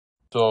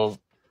So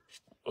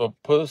a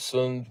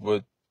person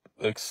with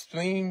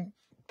extreme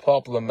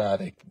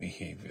problematic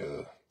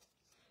behavior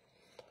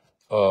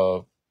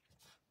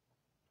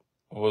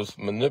was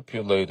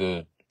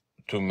manipulated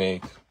to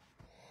make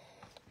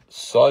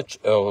such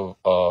a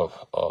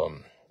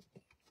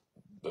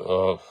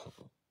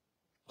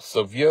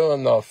severe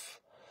enough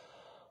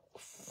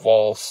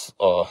false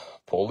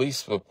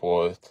police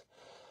report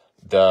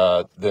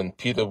that then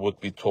Peter would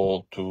be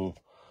told to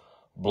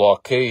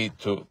blockade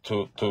the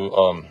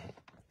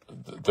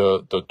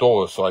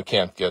door so I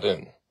can't get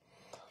in.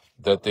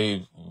 That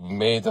they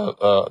made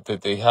that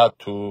they had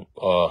to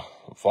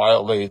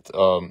violate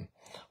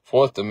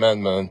Fourth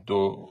Amendment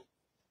to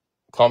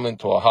come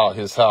into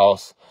his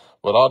house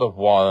without a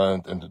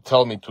warrant and to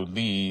tell me to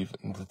leave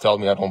and to tell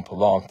me I don't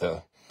belong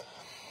there.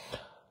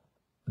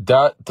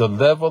 That the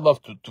level of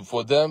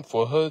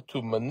for her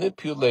to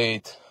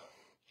manipulate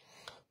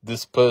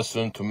this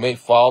person to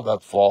file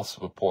that false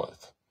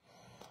report,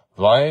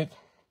 right?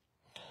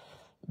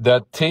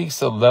 That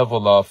takes a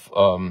level of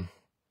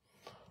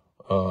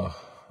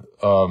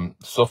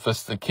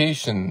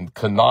sophistication,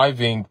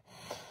 conniving.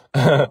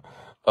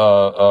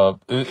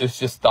 It's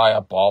just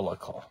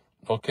diabolical.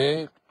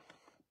 Okay,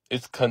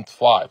 it's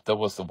contrived. That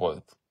was the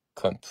word.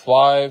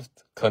 Contrived,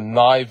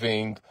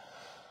 conniving,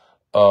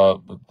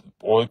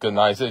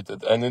 organized,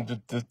 and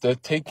then they're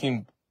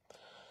taking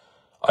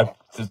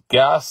the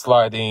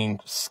gaslighting,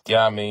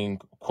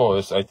 scamming. Of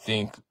course, I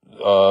think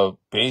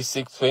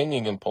basic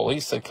training in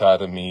police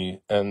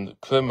academy and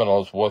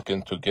criminals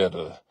working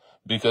together,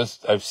 because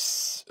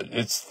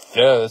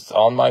it's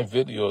on my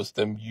videos,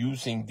 them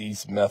using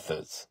these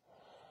methods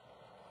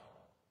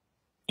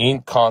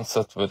in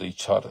concert with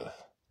each other.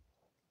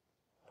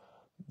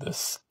 The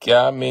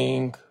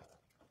scamming,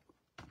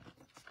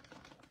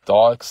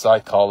 dark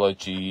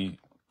psychology,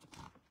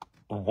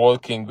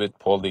 working with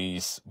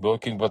police,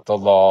 working with the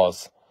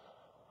laws,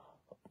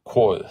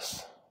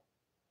 course,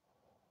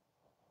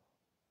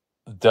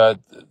 that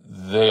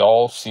they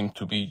all seem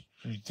to be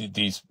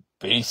these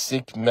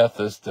basic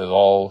methods that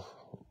all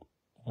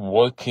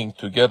working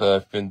together.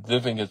 I've been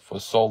living it for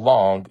so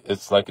long,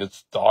 it's like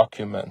it's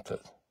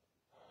documented.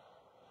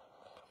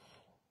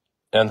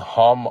 And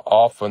how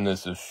often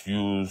is this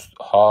used?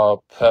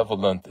 How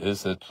prevalent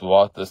is it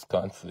throughout this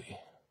country?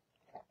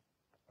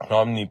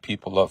 How many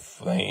people are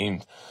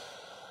framed,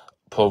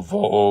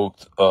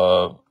 provoked,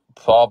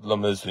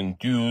 problem is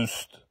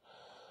induced,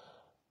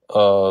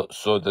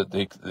 so that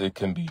they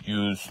can be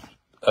used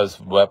as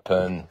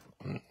weapon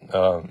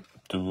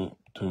to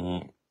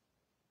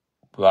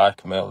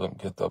blackmail them,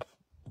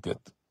 get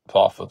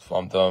profit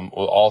from them,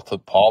 or alter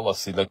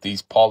policy. Like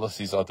these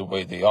policies are the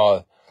way they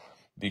are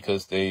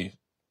because the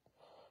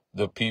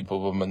people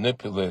were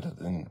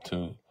manipulated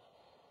into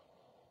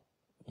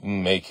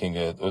making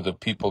it, or the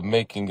people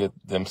making it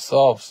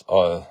themselves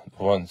are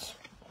the ones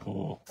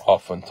who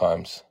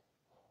oftentimes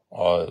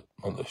are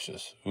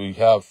malicious. We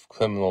have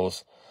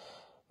criminals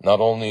not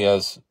only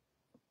as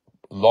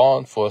law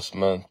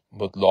enforcement,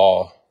 but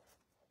law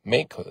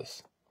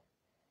makers.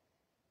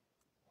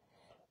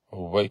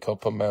 Wake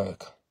up,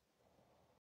 America.